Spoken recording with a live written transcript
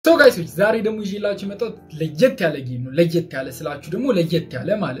So guys, ዛሬ ደግሞ ይዤላችሁ መጣሁ ለየት ያለ ጌም ነው ለየት ያለ ስላችሁ ደግሞ ለየት ያለ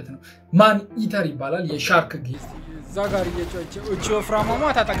ማለት ነው ማን ኢተር ይባላል የሻርክ ጌም ዛጋር እየጮች እቺ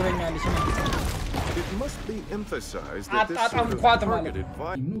ወፍራማማ ታጠግበኛለች It must be emphasized that this is targeted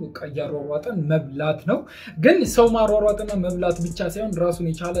ነው ቀያሯሯጠን መብላት ነው ግን ሰው ማሯሯጥና መብላት ብቻ ሳይሆን ራሱን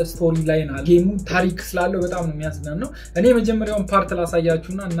የቻለ ስቶሪ ላይን አለ ጌሙ ታሪክ ስላለው በጣም ነው የሚያስደንነው እኔ መጀመሪያውን ፓርት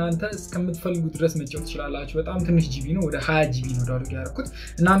ላሳያችሁና እናንተ እስከምትፈልጉት ድረስ መጫወት ትችላላችሁ በጣም ትንሽ ጂቢ ነው ወደ 20 ጂቢ ነው ዳውንሎድ ያደረኩት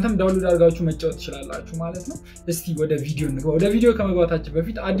እናንተም ዳውንሎድ አድርጋችሁ መጫወት ትችላላችሁ ማለት ነው እስቲ ወደ ቪዲዮ እንግባ ወደ ቪዲዮ ከመግባታችን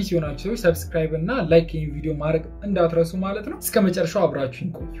በፊት አዲስ የሆናችሁ ሰዎች ሰብስክራይብ እና ላይክ ይሄን ቪዲዮ ማድረግ እንዳትረሱ ማለት ነው እስከመጨረሻው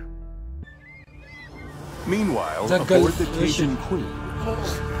አብራችሁን ቆዩ Meanwhile, aboard the Cajun Queen,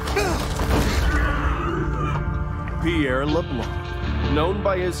 Pierre LeBlanc, known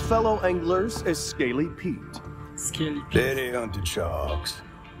by his fellow anglers as Scaly Pete. Scaly Pete. They hunted sharks.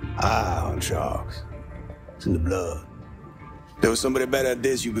 I hunt sharks. It's in the blood. There was somebody better at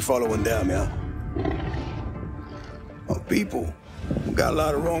this, you'd be following them, yeah? Well, people got a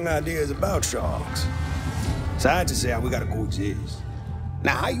lot of wrong ideas about sharks. So I had to say how we gotta coexist.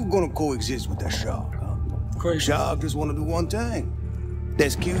 Now, how you gonna coexist with that shark? Shark just want to do one thing.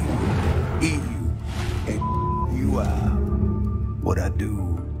 That's kill you, eat you, and you out. What I do,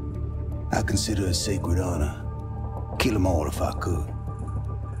 I consider a sacred honor. Kill them all if I could.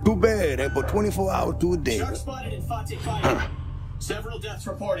 Too bad, they put 24 hours to a day. Shark spotted in fantahun. Several deaths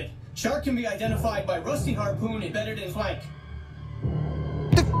reported. Shark can be identified by rusty harpoon embedded in flank.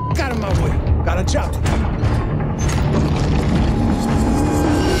 Get out of my way. Got a job to do.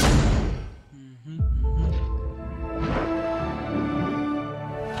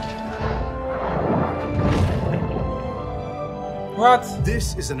 What?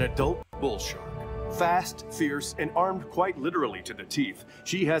 This is an adult bull shark. Fast, fierce, and armed quite literally to the teeth.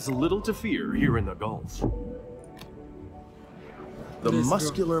 She has little to fear here in the Gulf. The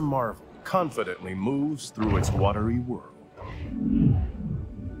muscular marvel confidently moves through its watery world.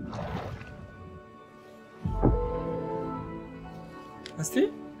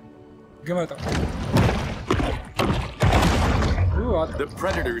 Asti? Gimata. The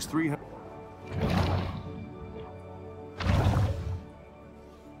predator's 300.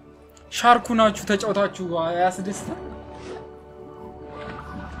 ሻርኩ ናችሁ ተጫውታችሁ ያስደስታ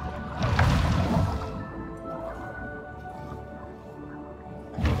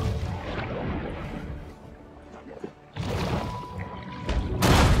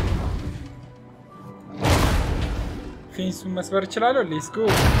ፌንሱን መስበር ይችላል ሌትስ ጎ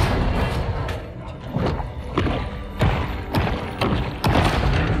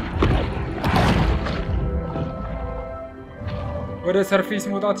ወደ ሰርፌስ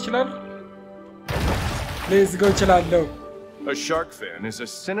መውጣት ይችላል Let's go chilalo. A shark fin is a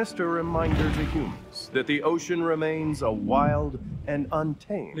sinister reminder to humans that the ocean remains a wild and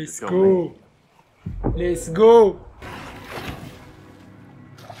untamed Let's domain. go. Let's go.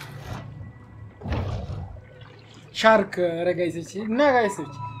 Shark guys,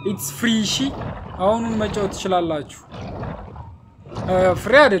 it's free shi. አሁን መጫወት ትችላላችሁ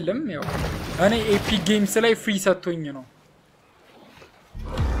ፍሪ አይደለም ያው እኔ ኤፒክ ጌምስ ላይ ፍሪ ሰጥቶኝ ነው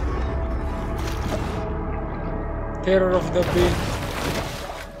Terror of the Bay.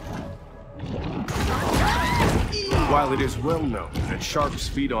 While it is well known that sharks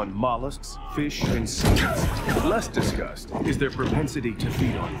feed on mollusks, fish, and seeds, less discussed is their propensity to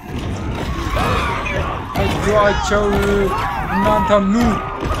feed on food.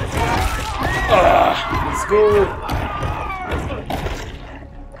 Let's go.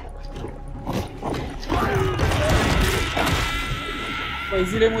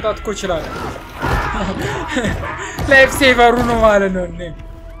 Easy le mutat ko chila. Life saver no male no ne.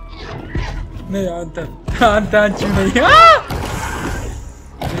 Ne anta anchi nahi.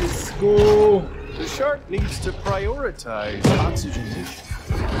 Let's go. The shark needs to prioritize oxygenation.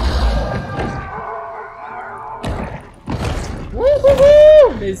 Woohoo!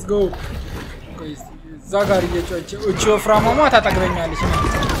 Let's go. Guys, Zagari yechoche ucho framama tatakbenyalech.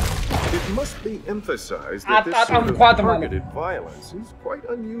 It must be emphasized that this sort of targeted violence is quite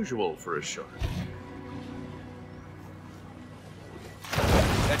unusual for a shark.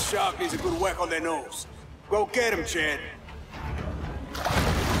 That shark needs a good whack on their nose. Go get him, Chad.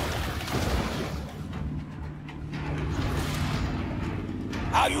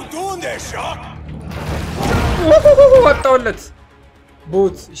 How you doing there, shark? What toilet?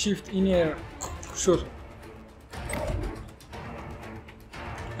 Both shift in air. Sure.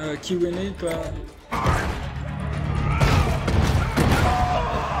 Q&A to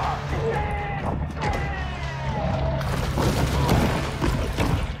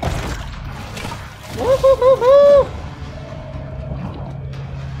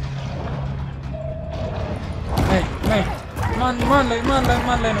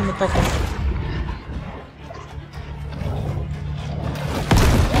ማን ላይ ነው የምታፈው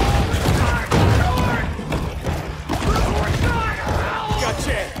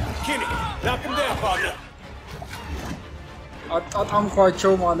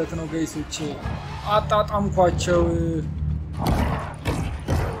አጣጣምኳቸው ማለት ነው ጋይሶች አጣጣምኳቸው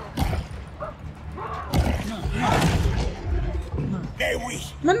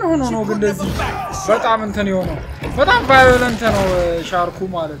ምን ሆኖ ነው ግን እንደዚህ በጣም እንትን ይሆነው በጣም ቫዮለንት ነው ሻርኩ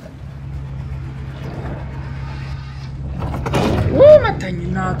ማለት ነው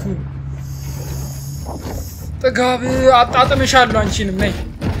መተኝናቱ ጥጋብ አጣጥምሻለሁ አንቺንም ነይ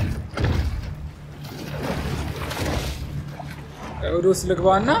ወዶስ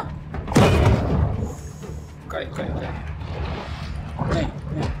ልግባና ካይ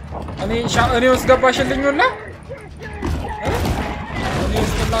እኔ ውስጥ ገባሽልኝ ወላ እኔ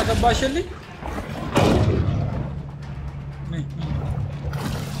ውስጥ ገባሽልኝ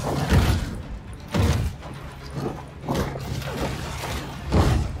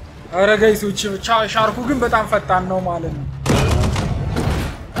አረ ጋይሶች ሻርኩ ግን በጣም ፈጣን ነው ማለት ነው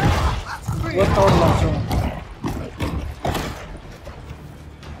ወጣውላቸው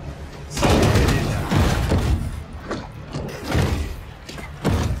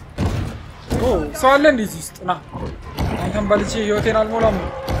ሰዋለ እንዲህ ውስጥ ና አንተም ባልቼ ህይወቴን አልሞላም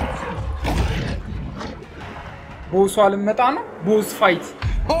ቦስ አልመጣ ነው ቦስ ፋይት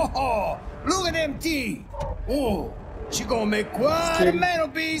look at them teeth she gonna make quite a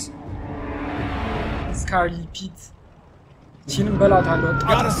mantelpiece scarly pit ቺንም በላታለሁ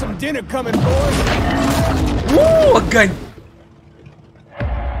got us some dinner coming boys ወጋኝ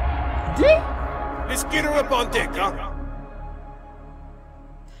let's get her up on deck huh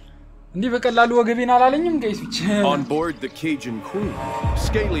እንዴ በቀላሉ ወገቤን አላለኝም ጋይሶች On board the Cajun Queen,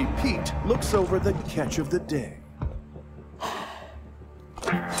 Scaly Pete looks over the catch of the day.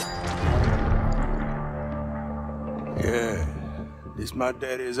 Yeah, this my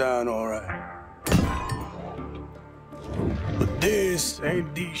daddy's iron all right. But this ain't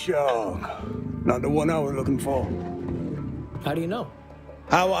the shark. Not the one I was looking for. How do you know?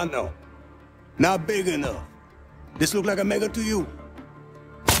 How I know? Not big enough. This look like a mega to you?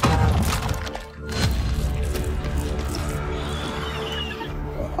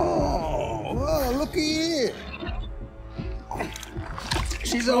 Look here.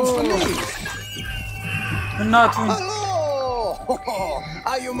 She's on fleek. እናቱ Hello.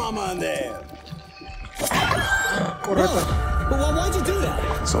 How your mama in there? ቆረጠ But why'd you do that?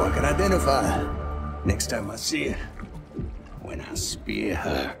 So I can identify her next time I see her. When I spear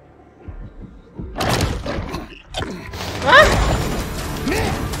her.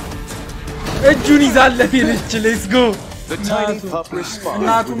 እጁን ይዛለ ሄደች let's go The tiny pup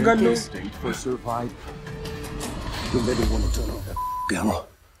responds with an instinct for survival. You really want to turn off that camera?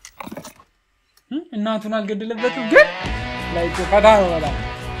 እናቱን አልገደለበትም ግን ላይክ ፈታ ነው በጣም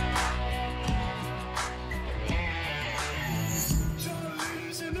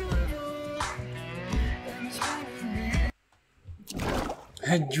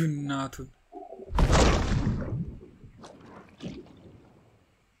እጁን እናቱን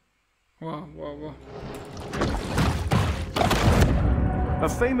wow. A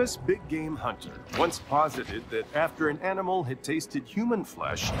famous big game hunter once posited that after an animal had tasted human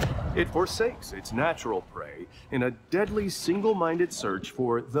flesh, it forsakes its natural prey in a deadly single-minded search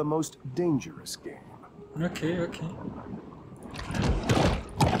for the most dangerous game. Okay.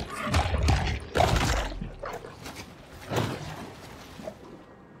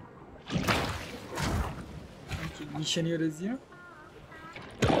 Mission here is here.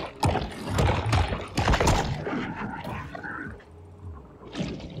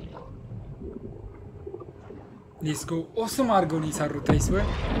 Let's go. Awesome argoni sarruta I swear.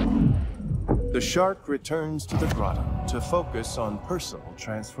 The shark returns to the grotto to focus on personal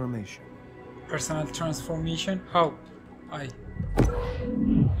transformation. Personal transformation? How?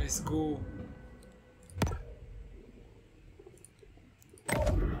 Let's go.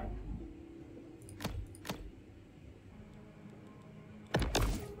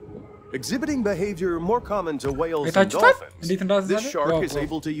 Exhibiting behavior more common to whales and dolphins, this shark is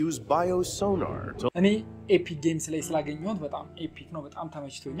able to use biosonar to... እኔ ኤፒክ ጌምስ ላይ ስላገኘሁት በጣም ኤፒክ ነው በጣም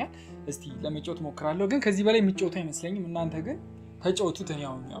ተመችቶኛል እስቲ ለመጫወት ሞክራለሁ ግን ከዚህ በላይ የሚጫወቱ አይመስለኝም እናንተ ግን ተጫወቱት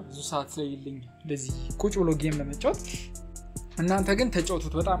ያው ብዙ ሰዓት ስለይልኝ እንደዚህ ቁጭ ብሎ ጌም ለመጫወት እናንተ ግን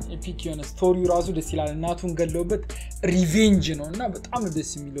ተጫውቱት በጣም ኤፒክ የሆነ ስቶሪው ራሱ ደስ ይላል እናቱን ገለውበት ሪቬንጅ ነውና በጣም ደስ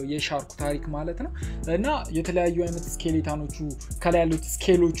የሚለው የሻርኩ ታሪክ ማለት ነው እና የተለያዩ አይነት ስኬሌታኖቹ ከላይ ያሉት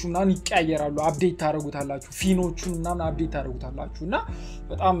ስኬሎቹና ይቀያየራሉ አፕዴት ታረጉታላችሁ ፊኖቹን እና አፕዴት ታረጉታላችሁና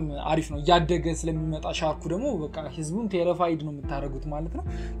በጣም አሪፍ ነው ያደገ ስለሚመጣ ሻርኩ ደግሞ በቃ ህዝቡን ቴሪፋይድ ነው የምታረጉት ማለት ነው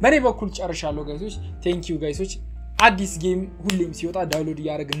በኔ በኩል ጨርሻለሁ ጋይሶች ቴንክ ዩ ጋይሶች አዲስ ጌም ሁሌም ሲወጣ ዳውንሎድ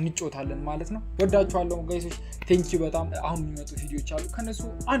ያደርገን እንጫወታለን ማለት ነው ወዳችኋለሁ ጋይሶች ቴንክ ዩ በጣም አሁን የሚመጡ ቪዲዮዎች አሉ ከነሱ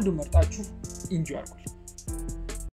አንዱ መርጣችሁ ኢንጆይ አድርጉ